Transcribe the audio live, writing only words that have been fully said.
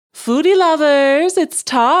Foodie lovers, it's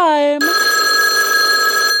time.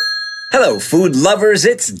 Hello, food lovers,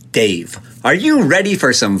 it's Dave. Are you ready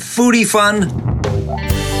for some foodie fun?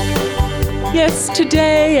 Yes,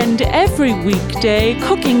 today and every weekday,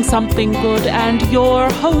 cooking something good, and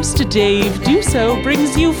your host, Dave Duso,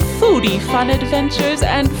 brings you foodie fun adventures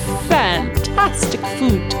and fantastic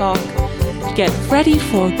food talk. Get ready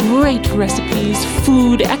for great recipes,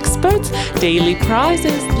 food experts, daily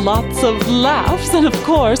prizes, lots of laughs, and of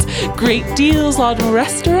course, great deals on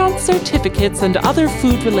restaurant certificates and other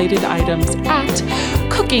food-related items at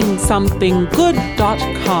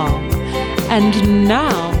cookingsomethinggood.com. And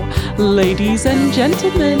now, ladies and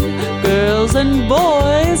gentlemen, girls and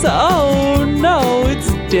boys, oh no,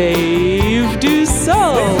 it's Dave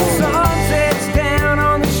Duso. When the sun sets down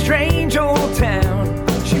on the strange old town,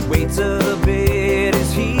 she waits a bit,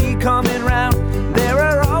 is he coming round? There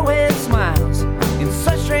are always smiles in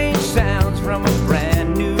such strange sounds from a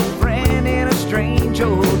brand new friend in a strange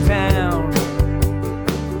old town.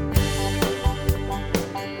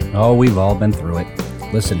 Oh, we've all been through it.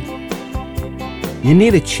 Listen, you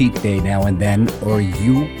need a cheat day now and then, or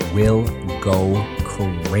you will go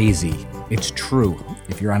crazy. It's true.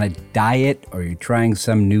 If you're on a diet, or you're trying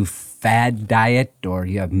some new fad diet, or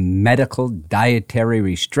you have medical dietary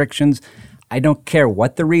restrictions, I don't care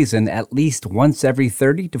what the reason, at least once every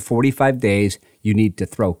 30 to 45 days, you need to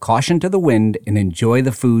throw caution to the wind and enjoy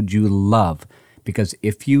the food you love. Because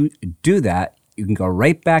if you do that, you can go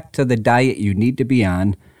right back to the diet you need to be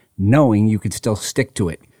on, knowing you can still stick to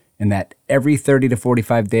it. And that every 30 to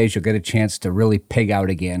 45 days, you'll get a chance to really pig out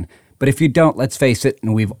again. But if you don't, let's face it,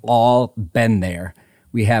 and we've all been there,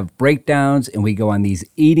 we have breakdowns and we go on these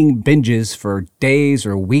eating binges for days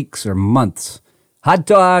or weeks or months. Hot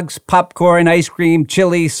dogs, popcorn, ice cream,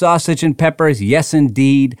 chili, sausage, and peppers. Yes,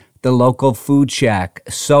 indeed, the local food shack.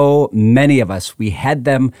 So many of us, we had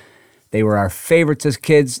them. They were our favorites as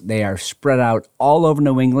kids. They are spread out all over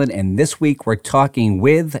New England. And this week, we're talking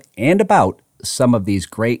with and about some of these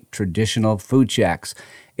great traditional food shacks.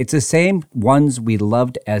 It's the same ones we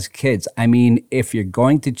loved as kids. I mean, if you're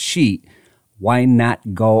going to cheat, why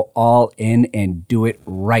not go all in and do it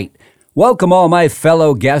right? Welcome all my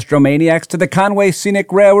fellow gastromaniacs to the Conway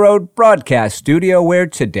Scenic Railroad broadcast studio, where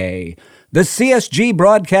today the CSG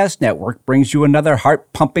Broadcast Network brings you another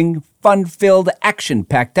heart-pumping, fun-filled,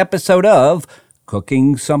 action-packed episode of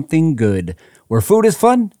Cooking Something Good, where food is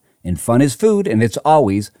fun and fun is food, and it's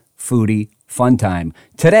always foodie fun time.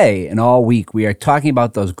 Today and all week, we are talking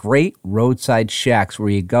about those great roadside shacks where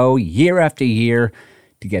you go year after year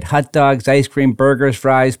to get hot dogs, ice cream, burgers,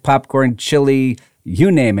 fries, popcorn, chili,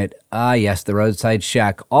 you name it. Ah, yes, the roadside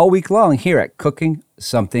shack all week long here at Cooking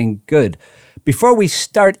Something Good. Before we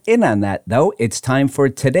start in on that, though, it's time for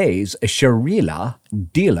today's Shirila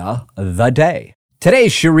Deal of the Day.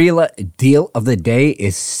 Today's Shirila Deal of the Day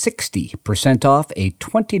is 60% off a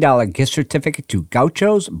 $20 gift certificate to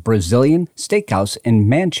Gaucho's Brazilian Steakhouse in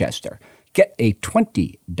Manchester. Get a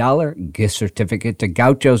 $20 gift certificate to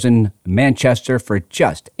Gaucho's in Manchester for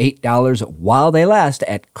just $8 while they last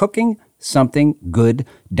at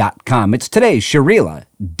cookingsomethinggood.com. It's today's Shirila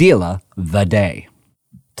Deal of the Day.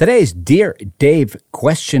 Today's Dear Dave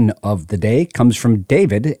question of the day comes from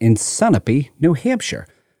David in Sunapee, New Hampshire.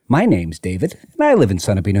 My name's David, and I live in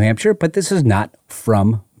Sunapee, New Hampshire, but this is not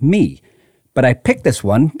from me. But I picked this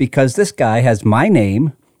one because this guy has my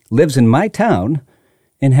name, lives in my town,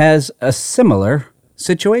 and has a similar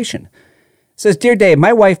situation. It says, Dear Dave,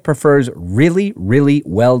 my wife prefers really, really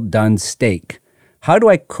well-done steak. How do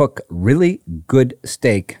I cook really good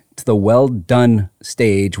steak to the well-done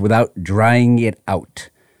stage without drying it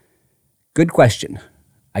out? Good question.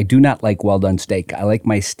 I do not like well-done steak. I like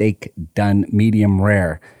my steak done medium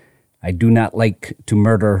rare. I do not like to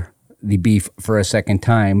murder the beef for a second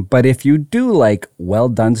time. But if you do like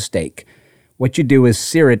well-done steak, what you do is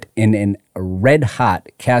sear it in a red-hot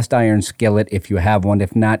cast iron skillet if you have one.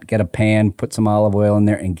 If not, get a pan, put some olive oil in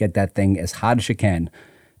there, and get that thing as hot as you can.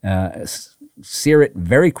 Sear it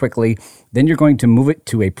very quickly. Then you're going to move it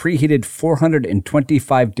to a preheated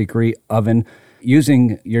 425-degree oven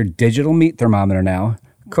using your digital meat thermometer now.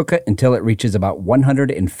 Cook it until it reaches about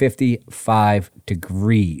 155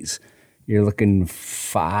 degrees. You're looking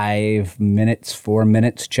 5 minutes, 4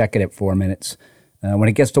 minutes. Check it at 4 minutes. When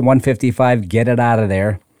it gets to 155, get it out of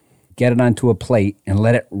there. Get it onto a plate and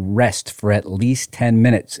let it rest for at least 10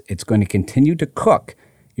 minutes. It's going to continue to cook.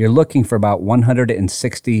 You're looking for about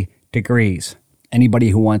 160 degrees.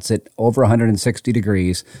 Anybody who wants it over 160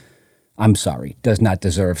 degrees, I'm sorry, does not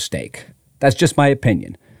deserve steak. That's just my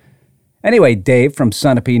opinion. Anyway, Dave from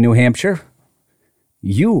Sunapee, New Hampshire,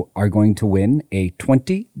 you are going to win a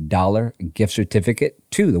 $20 gift certificate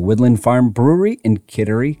to the Woodland Farm Brewery in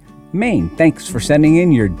Kittery, Maine. Thanks for sending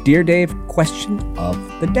in your Dear Dave question of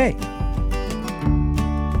the day.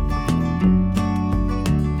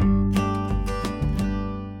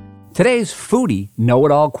 Today's Foodie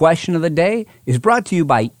Know-It-All question of the day is brought to you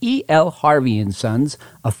by E.L. Harvey & Sons,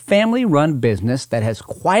 a family-run business that has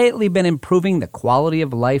quietly been improving the quality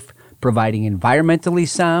of life, providing environmentally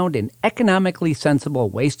sound and economically sensible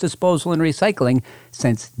waste disposal and recycling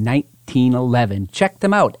since 1911. Check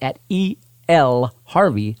them out at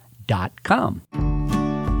elharvey.com.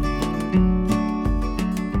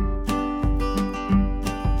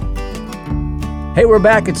 Hey, we're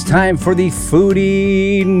back. It's time for the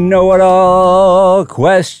Foodie Know-It-All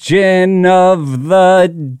question of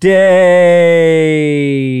the day.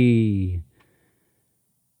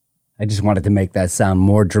 I just wanted to make that sound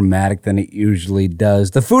more dramatic than it usually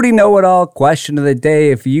does. The Foodie Know-It-All question of the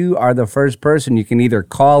day. If you are the first person, you can either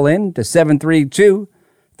call in to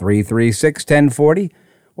 732-336-1040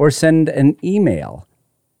 or send an email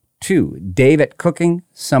to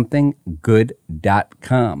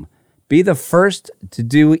dave@cookingsomethinggood.com. Be the first to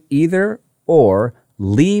do either or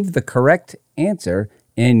leave the correct answer,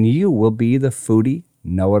 and you will be the Foodie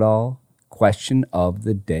Know-It-All question of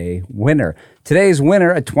the day winner. Today's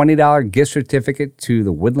winner, a $20 gift certificate to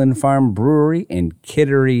the Woodland Farm Brewery in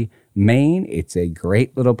Kittery, Maine. It's a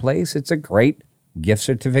great little place. It's a great gift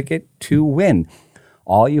certificate to win.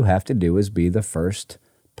 All you have to do is be the first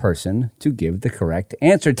person to give the correct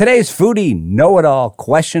answer. Today's Foodie Know-It-All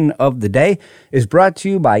question of the day is brought to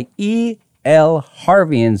you by E.L.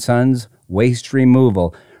 Harvey & Sons Waste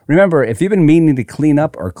Removal. Remember, if you've been meaning to clean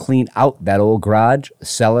up or clean out that old garage,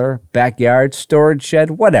 cellar, backyard, storage shed,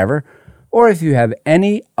 whatever, or if you have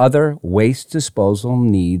any other waste disposal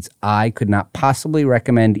needs, I could not possibly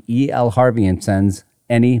recommend E.L. Harvey & Sons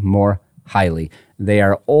any more highly. They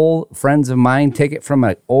are old friends of mine. Take it from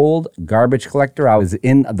an old garbage collector. I was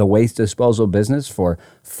in the waste disposal business for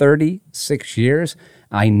 36 years.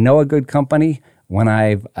 I know a good company when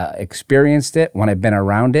I've experienced it, when I've been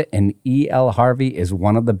around it, and E.L. Harvey is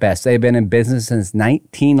one of the best. They've been in business since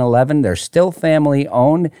 1911. They're still family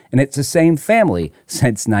owned, and it's the same family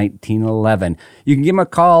since 1911. You can give them a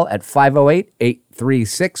call at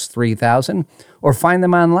 508-836-3000 or find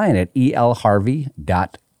them online at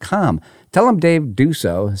elharvey.com. Tell them Dave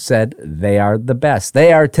Duso said they are the best.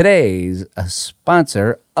 They are today's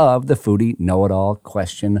sponsor of the Foodie Know-It-All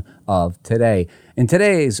question of today. In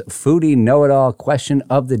today's Foodie Know-It-All question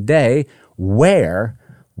of the day, where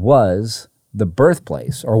was the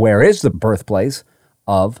birthplace, or where is the birthplace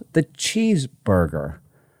of the cheeseburger?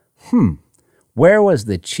 Where was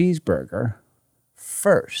the cheeseburger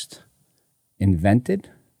first invented,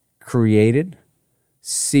 created,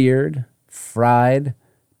 seared, fried,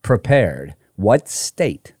 prepared? What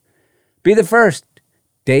state? Be the first.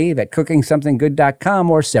 Dave at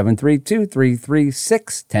cookingsomethinggood.com or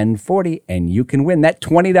 732-336-1040, and you can win that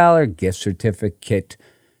 $20 gift certificate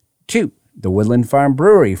to the Woodland Farm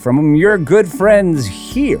Brewery from your good friends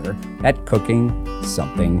here at Cooking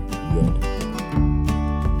Something Good.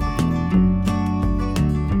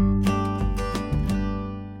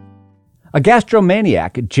 A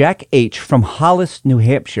gastromaniac, Jack H. from Hollis, New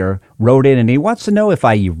Hampshire, wrote in, and he wants to know if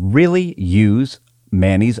I really use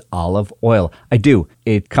Manny's olive oil. I do.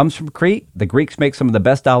 It comes from Crete. The Greeks make some of the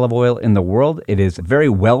best olive oil in the world. It is very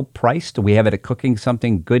well priced. We have it at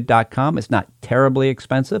cookingsomethinggood.com. It's not terribly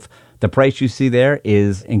expensive. The price you see there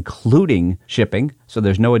is including shipping, so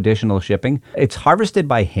there's no additional shipping. It's harvested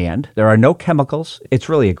by hand. There are no chemicals. It's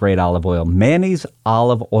really a great olive oil. Manny's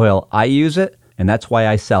olive oil. I use it, and that's why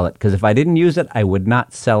I sell it, because if I didn't use it, I would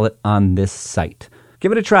not sell it on this site.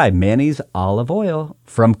 Give it a try. Manny's olive oil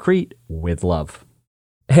from Crete with love.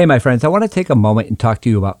 Hey, my friends, I want to take a moment and talk to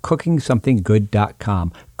you about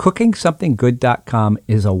cookingsomethinggood.com. Cookingsomethinggood.com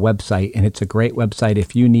is a website, and it's a great website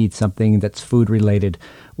if you need something that's food-related,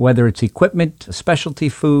 whether it's equipment, specialty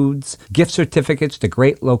foods, gift certificates to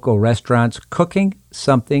great local restaurants.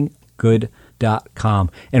 Cookingsomethinggood.com.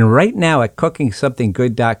 And right now at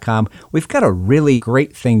cookingsomethinggood.com, we've got a really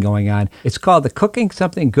great thing going on. It's called the Cooking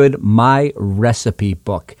Something Good My Recipe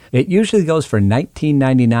Book. It usually goes for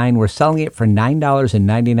 $19.99. We're selling it for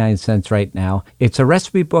 $9.99 right now. It's a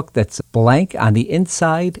recipe book that's blank on the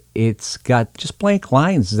inside. It's got just blank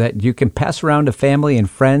lines that you can pass around to family and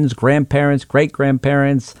friends, grandparents,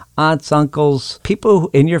 great-grandparents, aunts, uncles, people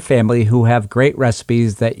in your family who have great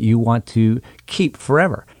recipes that you want to keep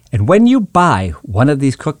forever. And when you buy one of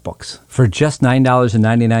these cookbooks for just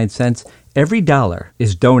 $9.99, every dollar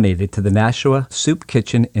is donated to the Nashua Soup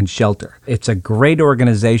Kitchen and Shelter. It's a great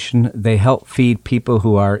organization. They help feed people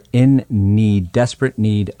who are in need, desperate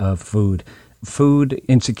need of food. Food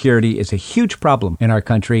insecurity is a huge problem in our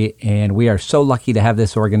country, and we are so lucky to have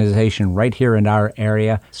this organization right here in our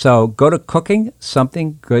area. So go to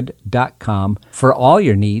cookingsomethinggood.com for all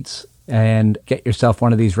your needs and get yourself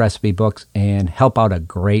one of these recipe books and help out a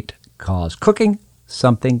great cause.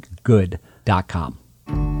 cookingsomethinggood.com.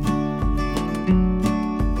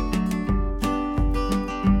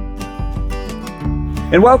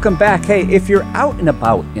 And welcome back. Hey, if you're out and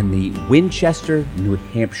about in the Winchester, New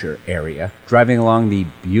Hampshire area, driving along the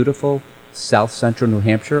beautiful south central New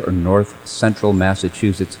Hampshire or north central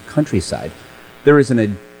Massachusetts countryside, there is an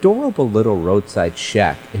adorable little roadside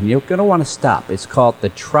shack, and you're going to want to stop. It's called the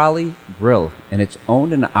Trolley Grill, and it's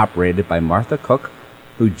owned and operated by Martha Cook,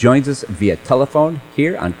 who joins us via telephone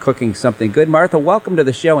here on Cooking Something Good. Martha, welcome to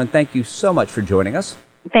the show, and thank you so much for joining us.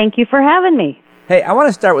 Thank you for having me. Hey, I want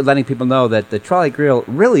to start with letting people know that the Trolley Grill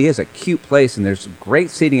really is a cute place, and there's great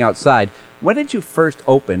seating outside. When did you first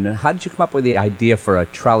open, and how did you come up with the idea for a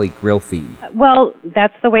Trolley Grill theme? Well,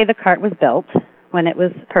 that's the way the cart was built when it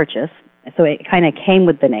was purchased. So it kind of came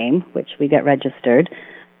with the name, which we got registered.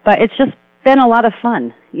 But it's just been a lot of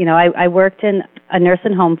fun. You know, I worked in a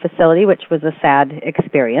nursing home facility, which was a sad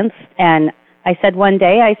experience. And I said one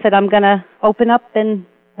day, I'm going to open up and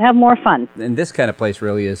have more fun. And this kind of place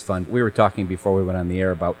really is fun. We were talking before we went on the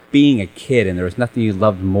air about being a kid, and there was nothing you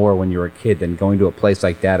loved more when you were a kid than going to a place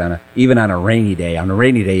like that even on a rainy day. On a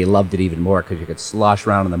rainy day, you loved it even more because you could slosh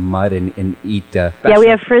around in the mud and eat. Yeah, we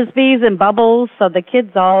have Frisbees and bubbles, so the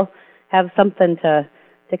kids all have something to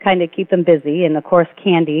kind of keep them busy, and of course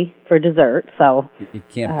candy for dessert. So you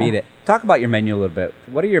can't beat it. Talk about your menu a little bit.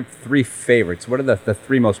 What are your three favorites? What are the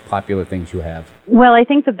three most popular things you have? Well, I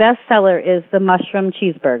think the best seller is the mushroom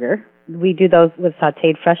cheeseburger. We do those with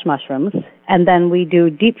sautéed fresh mushrooms, and then we do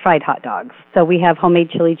deep fried hot dogs. So we have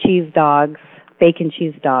homemade chili cheese dogs, bacon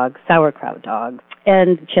cheese dogs, sauerkraut dogs,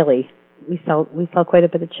 and chili. We sell quite a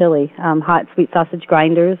bit of chili. Hot sweet sausage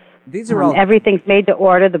grinders. These are all everything's made to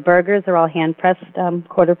order. The burgers are all hand-pressed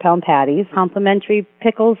quarter-pound patties, complimentary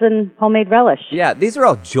pickles, and homemade relish. Yeah, these are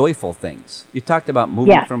all joyful things. You talked about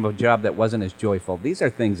moving from a job that wasn't as joyful. These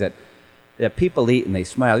are things that people eat and they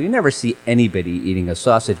smile. You never see anybody eating a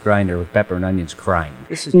sausage grinder with pepper and onions crying.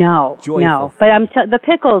 This is joyful. No. But the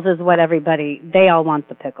pickles is what they all want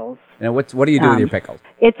the pickles. Now, what do you do with your pickles?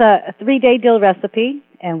 It's a 3-day dill recipe,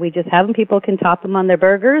 and we just have them. People can top them on their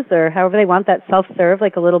burgers or however they want that self-serve,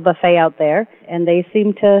 like a little buffet out there. And they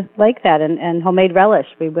seem to like that. And homemade relish,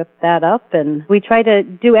 we whip that up. And we try to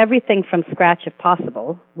do everything from scratch if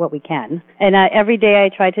possible, what we can. And every day I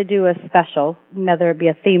try to do a special, whether it be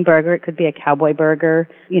a theme burger, it could be a cowboy burger,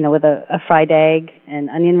 with a fried egg and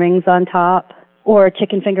onion rings on top, or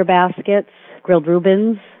chicken finger baskets, grilled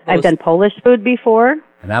Reubens. I've done Polish food before.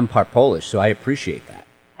 And I'm part Polish, so I appreciate that.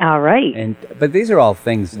 All right. But these are all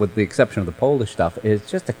things, with the exception of the Polish stuff, it's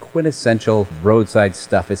just a quintessential roadside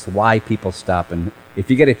stuff. It's why people stop. And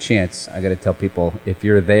if you get a chance, I got to tell people, if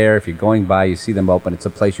you're there, if you're going by, you see them open, it's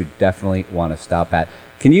a place you definitely want to stop at.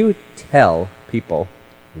 Can you tell people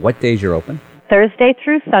what days you're open? Thursday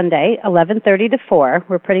through Sunday, 11:30 to 4.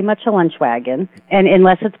 We're pretty much a lunch wagon. And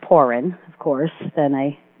unless it's pouring, of course, then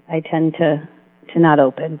I tend to not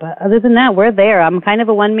open. But other than that, we're there. I'm kind of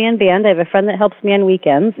a one-man band. I have a friend that helps me on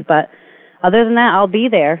weekends. But other than that, I'll be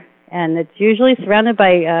there. And it's usually surrounded by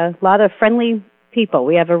a lot of friendly people.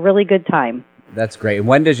 We have a really good time. That's great. And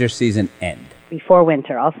when does your season end? Before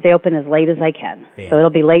winter. I'll stay open as late as I can. Yeah. So it'll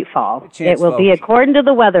be late fall. It will be according to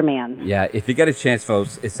the weatherman. Yeah, if you get a chance,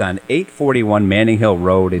 folks, it's on 841 Manning Hill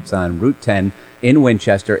Road. It's on Route 10 in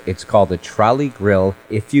Winchester. It's called the Trolley Grill.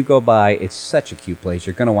 If you go by, it's such a cute place.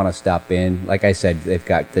 You're going to want to stop in. Like I said, they've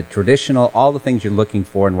got the traditional, all the things you're looking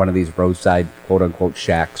for in one of these roadside, quote-unquote,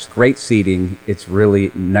 shacks. Great seating. It's really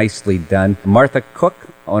nicely done. Martha Cook,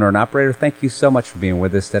 owner and operator, thank you so much for being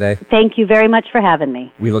with us today. Thank you very much for having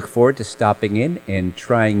me. We look forward to stopping in and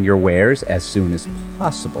trying your wares as soon as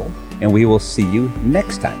possible. And we will see you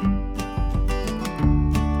next time.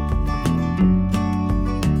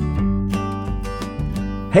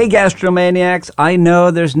 Hey gastromaniacs, I know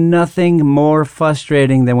there's nothing more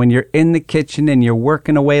frustrating than when you're in the kitchen and you're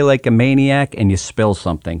working away like a maniac and you spill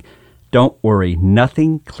something. Don't worry,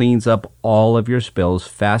 nothing cleans up all of your spills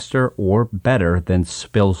faster or better than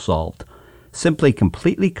Spill Solved. Simply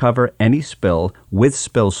completely cover any spill with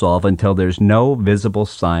Spill Solve until there's no visible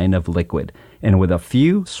sign of liquid. And with a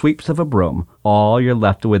few sweeps of a broom, all you're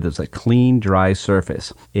left with is a clean, dry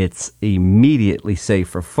surface. It's immediately safe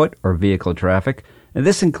for foot or vehicle traffic. And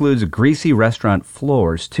this includes greasy restaurant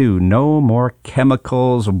floors, too. No more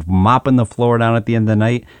chemicals mopping the floor down at the end of the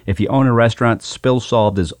night. If you own a restaurant, Spill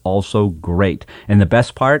Solved is also great. And the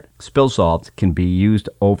best part, Spill Solved can be used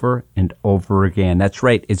over and over again. That's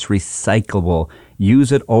right, it's recyclable.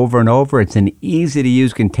 Use it over and over. It's an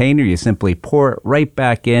easy-to-use container. You simply pour it right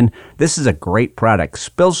back in. This is a great product.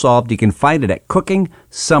 Spill Solved, you can find it at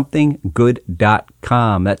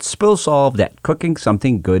cookingsomethinggood.com. That's Spill Solved at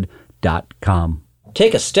cookingsomethinggood.com.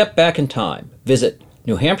 Take a step back in time. Visit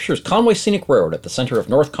New Hampshire's Conway Scenic Railroad at the center of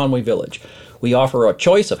North Conway Village. We offer a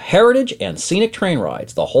choice of heritage and scenic train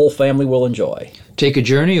rides the whole family will enjoy. Take a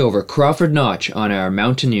journey over Crawford Notch on our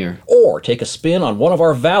Mountaineer. Or take a spin on one of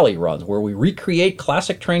our valley runs where we recreate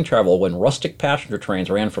classic train travel when rustic passenger trains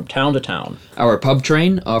ran from town to town. Our pub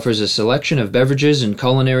train offers a selection of beverages and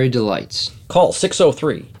culinary delights. Call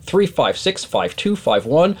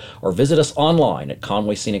 603-356-5251 or visit us online at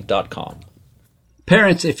conwayscenic.com.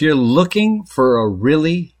 Parents, if you're looking for a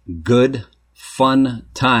really good, fun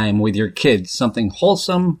time with your kids, something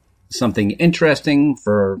wholesome, something interesting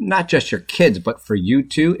for not just your kids, but for you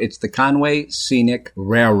too, it's the Conway Scenic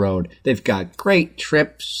Railroad. They've got great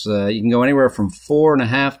trips. You can go anywhere from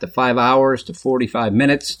 4.5 to 5 hours to 45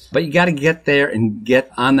 minutes. But you got to get there and get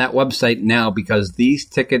on that website now because these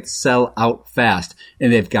tickets sell out fast.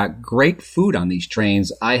 And they've got great food on these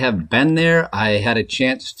trains. I have been there. I had a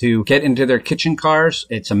chance to get into their kitchen cars.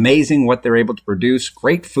 It's amazing what they're able to produce.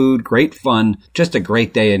 Great food, great fun. Just a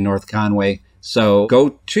great day in North Conway. So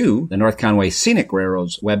go to the North Conway Scenic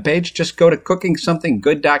Railroad's webpage. Just go to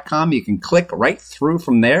cookingsomethinggood.com. You can click right through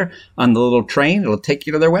from there on the little train. It'll take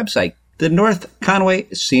you to their website. The North Conway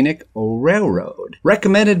Scenic Railroad.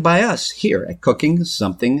 Recommended by us here at Cooking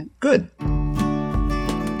Something Good.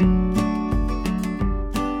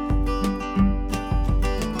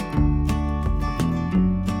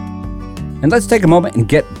 And let's take a moment and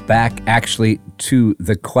get back actually to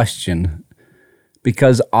the question,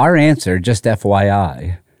 because our answer, just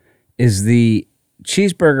FYI, is the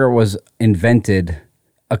cheeseburger was invented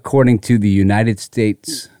according to the United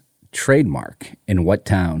States trademark in what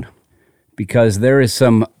town? Because there is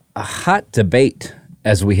some hot debate,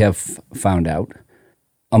 as we have found out,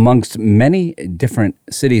 amongst many different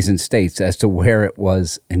cities and states as to where it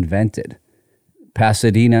was invented.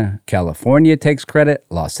 Pasadena, California takes credit.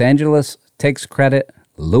 Los Angeles takes credit.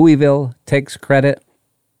 Louisville takes credit.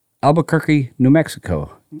 Albuquerque, New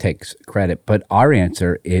Mexico takes credit. But our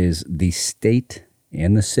answer is the state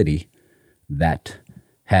and the city that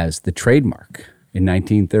has the trademark in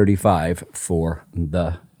 1935 for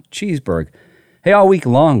the cheeseburger. Hey, all week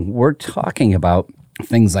long, we're talking about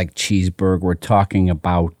things like cheeseburger. We're talking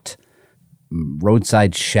about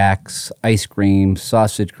roadside shacks, ice cream,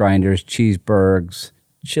 sausage grinders, cheeseburgers,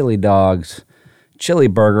 chili dogs, chili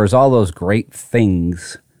burgers, all those great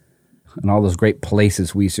things and all those great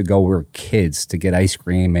places we used to go when we were kids to get ice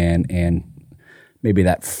cream and maybe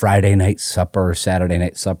that Friday night supper or Saturday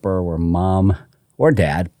night supper where mom or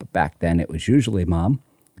dad, but back then it was usually mom,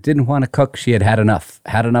 didn't want to cook. She had enough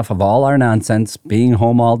of all our nonsense, being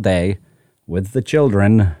home all day with the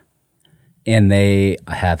children, and they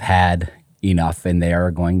have had enough, and they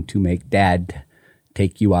are going to make dad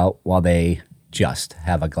take you out while they just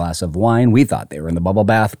have a glass of wine. We thought they were in the bubble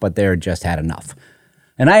bath, but they're just had enough.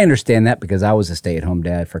 And I understand that because I was a stay-at-home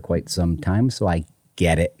dad for quite some time, so I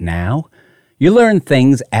get it now. You learn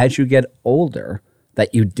things as you get older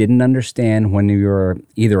that you didn't understand when you were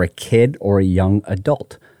either a kid or a young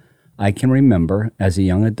adult. I can remember as a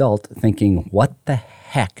young adult thinking, what the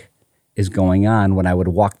heck is going on when I would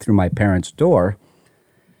walk through my parents' door?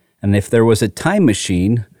 And if there was a time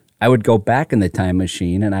machine, I would go back in the time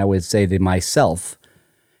machine and I would say to myself,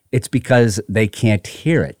 it's because they can't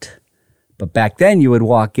hear it. But back then you would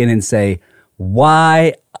walk in and say,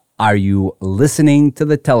 why are you listening to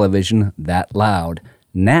the television that loud?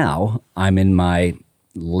 Now I'm in my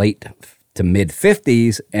late to mid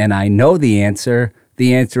 50s and I know the answer.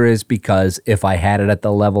 The answer is because if I had it at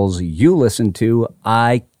the levels you listen to,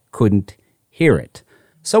 I couldn't hear it.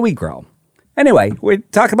 So we grow. Anyway, we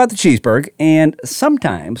talk about the cheeseburger, and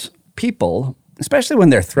sometimes people, especially when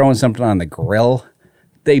they're throwing something on the grill,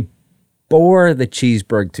 they bore the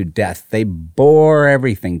cheeseburger to death. They bore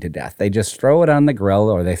everything to death. They just throw it on the grill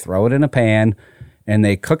or they throw it in a pan, and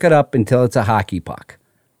they cook it up until it's a hockey puck.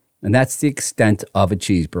 And that's the extent of a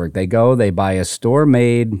cheeseburger. They go, they buy a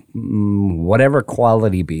store-made, whatever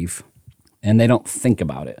quality beef, and they don't think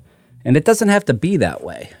about it. And it doesn't have to be that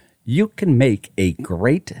way. You can make a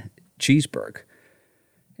great cheeseburger.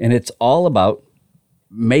 And it's all about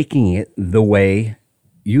making it the way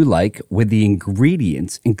you like with the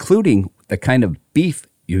ingredients, including the kind of beef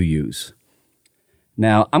you use.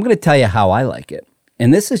 Now, I'm going to tell you how I like it.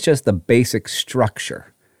 And this is just the basic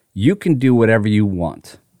structure. You can do whatever you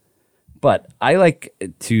want. But I like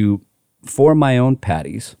to, for my own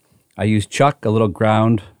patties, I use chuck, a little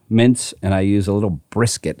ground mince, and I use a little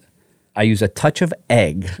brisket. I use a touch of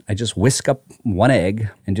egg. I just whisk up one egg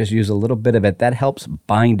and just use a little bit of it. That helps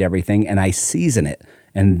bind everything, and I season it.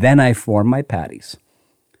 And then I form my patties.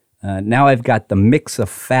 Now I've got the mix of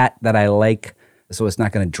fat that I like, so it's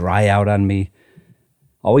not going to dry out on me.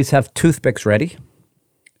 Always have toothpicks ready.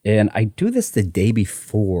 And I do this the day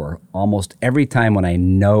before almost every time when I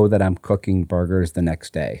know that I'm cooking burgers the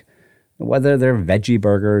next day. Whether they're veggie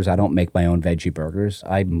burgers, I don't make my own veggie burgers.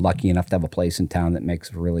 I'm lucky enough to have a place in town that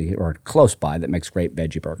makes or close by, that makes great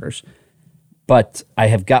veggie burgers. But I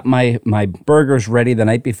have got my burgers ready the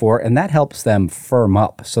night before, and that helps them firm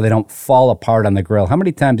up so they don't fall apart on the grill. How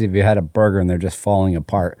many times have you had a burger and they're just falling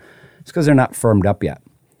apart? It's because they're not firmed up yet.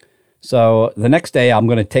 So the next day, I'm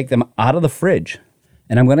going to take them out of the fridge.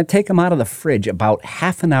 And I'm going to take them out of the fridge about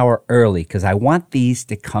half an hour early because I want these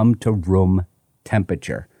to come to room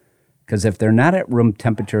temperature. Because if they're not at room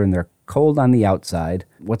temperature and they're cold on the outside,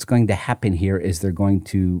 what's going to happen here is they're going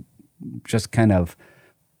to just kind of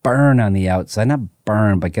burn on the outside. Not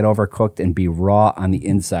burn, but get overcooked and be raw on the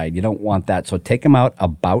inside. You don't want that. So take them out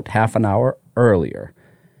about half an hour earlier.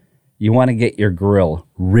 You want to get your grill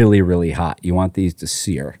really, really hot. You want these to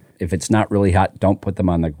sear. If it's not really hot, don't put them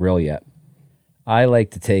on the grill yet. I like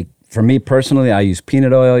to take, for me personally, I use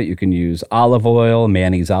peanut oil. You can use olive oil,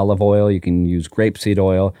 mayonnaise olive oil. You can use grapeseed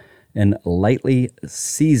oil. And lightly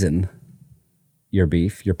season your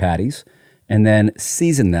beef, your patties, and then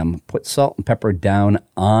season them. Put salt and pepper down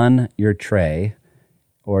on your tray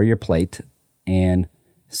or your plate and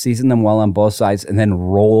season them well on both sides and then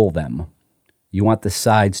roll them. You want the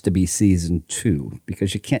sides to be seasoned too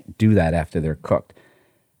because you can't do that after they're cooked.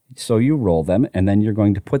 So you roll them and then you're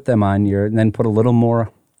going to put them on and then put a little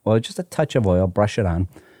more oil, just a touch of oil, brush it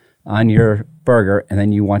on your burger, and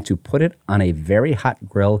then you want to put it on a very hot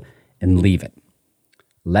grill and leave it.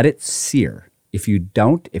 Let it sear. If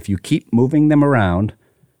you keep moving them around,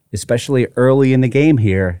 especially early in the game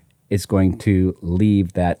here, it's going to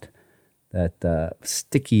leave that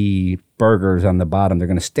sticky burgers on the bottom. They're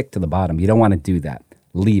going to stick to the bottom. You don't want to do that.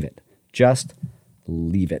 Leave it. Just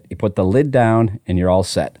leave it. You put the lid down and you're all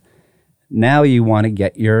set. Now you want to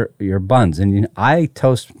get your buns. And I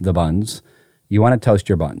toast the buns. You want to toast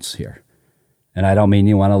your buns here. And I don't mean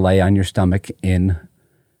you want to lay on your stomach in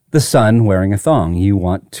the sun wearing a thong. You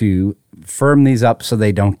want to firm these up so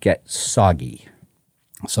they don't get soggy.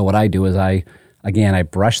 So what I do is I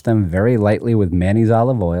brush them very lightly with mayonnaise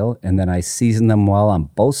olive oil, and then I season them well on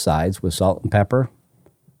both sides with salt and pepper,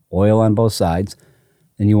 oil on both sides.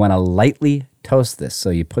 Then you want to lightly toast this. So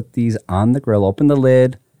you put these on the grill, open the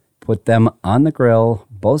lid, put them on the grill,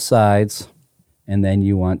 both sides, and then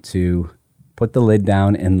you want to put the lid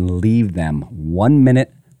down and leave them 1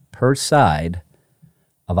 minute per side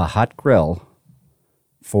of a hot grill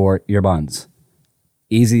for your buns.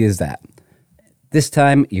 Easy as that. This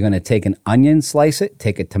time, you're going to take an onion, slice it,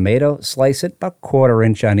 take a tomato, slice it, about 1/4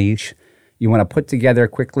 inch on each. You want to put together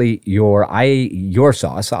quickly your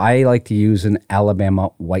sauce. I like to use an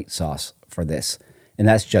Alabama white sauce for this. And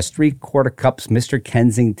that's just 3/4 cups Mr.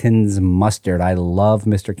 Kensington's mustard. I love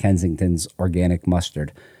Mr. Kensington's organic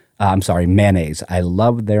mustard. Mayonnaise. I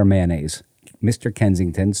love their mayonnaise. Mr.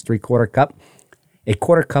 Kensington's 3/4 cup.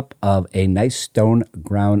 1/4 cup of a nice stone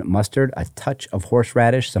ground mustard, a touch of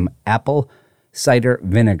horseradish, some apple cider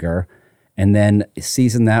vinegar, and then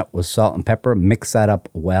season that with salt and pepper. Mix that up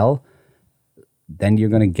well. Then you're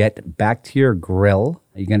going to get back to your grill.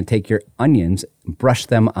 You're going to take your onions, brush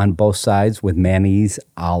them on both sides with mayonnaise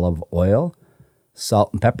olive oil,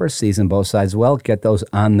 salt and pepper, season both sides well. Get those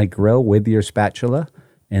on the grill with your spatula.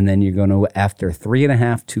 And then you're going to, after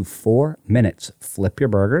 3.5 to 4 minutes, flip your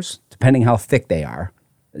burgers, depending how thick they are.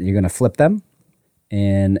 You're going to flip them.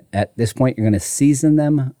 And at this point, you're going to season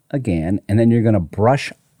them again. And then you're going to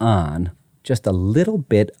brush on just a little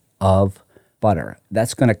bit of butter.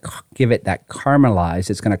 That's going to give it that caramelize.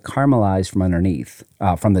 It's going to caramelize from underneath,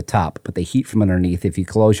 from the top. But the heat from underneath, if you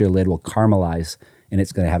close your lid, will caramelize. And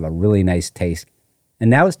it's going to have a really nice taste. And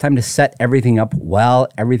now it's time to set everything up while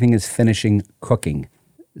everything is finishing cooking.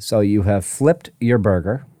 So you have flipped your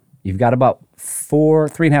burger. You've got about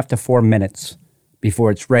 3.5 to 4 minutes before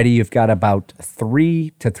it's ready. You've got about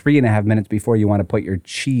 3 to 3.5 minutes before you want to put your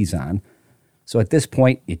cheese on. So at this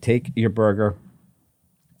point, you take your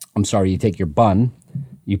bun,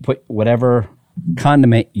 you put whatever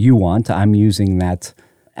condiment you want. I'm using that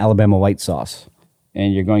Alabama white sauce.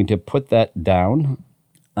 And you're going to put that down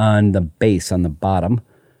on the base, on the bottom,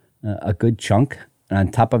 a good chunk. And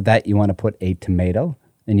on top of that, you want to put a tomato.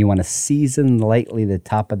 And you want to season lightly the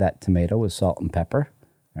top of that tomato with salt and pepper.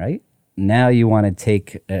 All right? Now you want to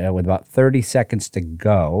take, with about 30 seconds to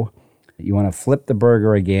go, you want to flip the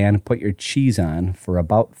burger again, put your cheese on for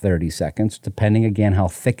about 30 seconds, depending again how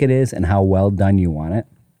thick it is and how well done you want it.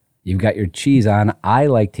 You've got your cheese on. I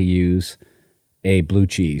like to use a blue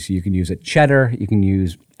cheese. You can use a cheddar. You can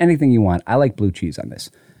use anything you want. I like blue cheese on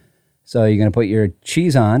this. So you're going to put your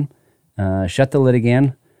cheese on, shut the lid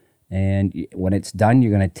again, and when it's done,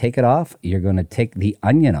 you're going to take it off. You're going to take the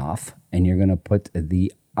onion off, and you're going to put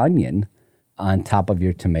the onion on top of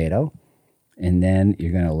your tomato. And then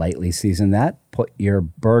you're going to lightly season that. Put your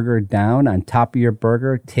burger down on top of your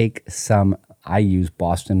burger. Take some, I use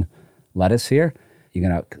Boston lettuce here. You're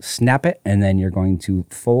going to snap it, and then you're going to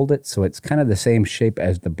fold it so it's kind of the same shape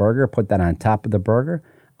as the burger. Put that on top of the burger.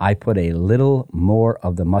 I put a little more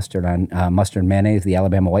of the mustard mayonnaise, the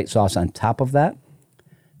Alabama white sauce on top of that.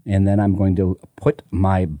 And then I'm going to put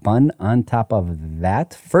my bun on top of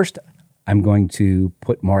that. First, I'm going to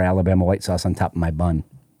put more Alabama white sauce on top of my bun.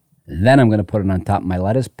 Then I'm going to put it on top of my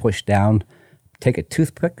lettuce, push down, take a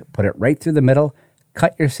toothpick, put it right through the middle,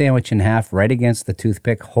 cut your sandwich in half right against the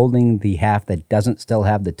toothpick, holding the half that doesn't still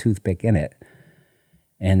have the toothpick in it.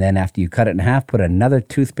 And then after you cut it in half, put another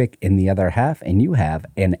toothpick in the other half, and you have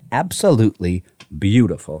an absolutely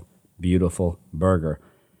beautiful, beautiful burger.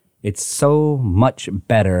 It's so much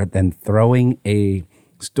better than throwing a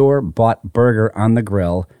store-bought burger on the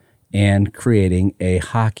grill and creating a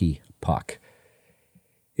hockey puck.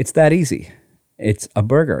 It's that easy. It's a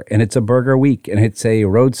burger, and it's a burger week, and it's a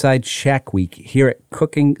roadside shack week here at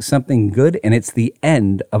Cooking Something Good, and it's the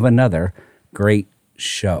end of another great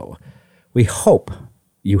show. We hope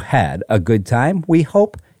you had a good time. We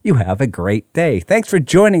hope you have a great day. Thanks for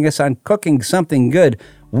joining us on Cooking Something Good.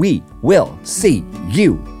 We will see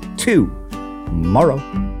you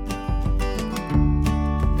tomorrow.